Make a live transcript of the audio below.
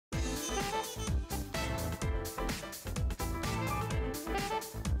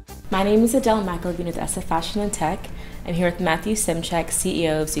My name is Adele McElveen with SF Fashion and Tech. I'm here with Matthew Simchek,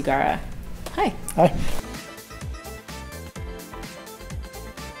 CEO of Zugara. Hi. Hi.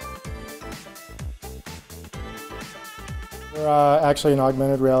 We're actually an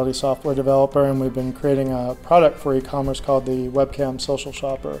augmented reality software developer, and we've been creating a product for e-commerce called the Webcam Social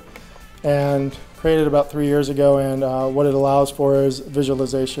Shopper. And created about 3 years ago, and what it allows for is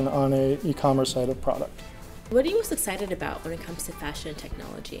visualization on a e-commerce site of product. What are you most excited about when it comes to fashion and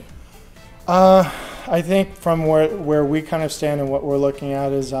technology? I think from where we kind of stand and what we're looking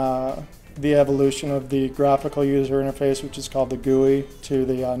at is the evolution of the graphical user interface, which is called the GUI, to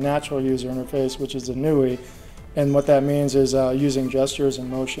the natural user interface, which is the NUI. And what that means is using gestures and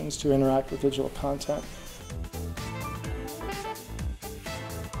motions to interact with digital content.